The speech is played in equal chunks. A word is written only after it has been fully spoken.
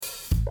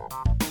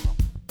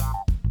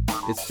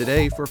It's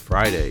today for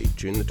Friday,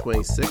 June the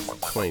 26th,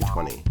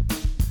 2020.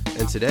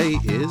 And today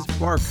is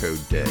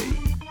Barcode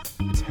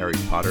Day. It's Harry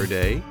Potter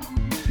Day,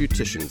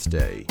 Beautician's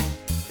Day,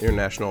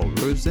 International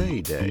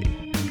Rosé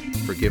Day,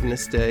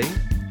 Forgiveness Day,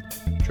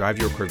 Drive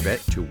Your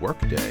Corvette to Work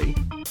Day,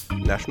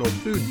 National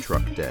Food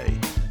Truck Day.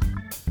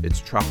 It's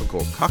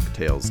Tropical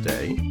Cocktails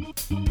Day,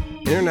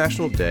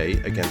 International Day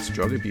Against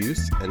Drug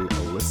Abuse and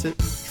Illicit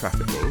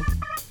Trafficking,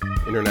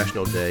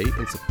 International Day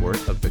in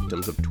support of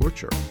victims of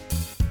torture.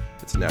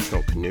 It's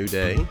National Canoe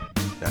Day,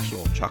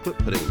 National Chocolate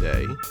Pudding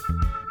Day,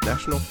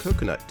 National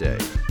Coconut Day.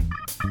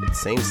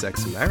 It's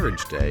Same-Sex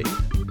Marriage Day,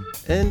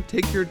 and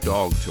Take Your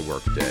Dog to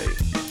Work Day.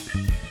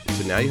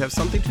 So now you have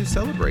something to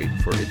celebrate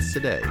for It's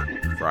Today,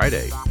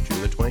 Friday,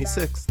 June the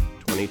 26th,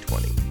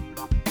 2020.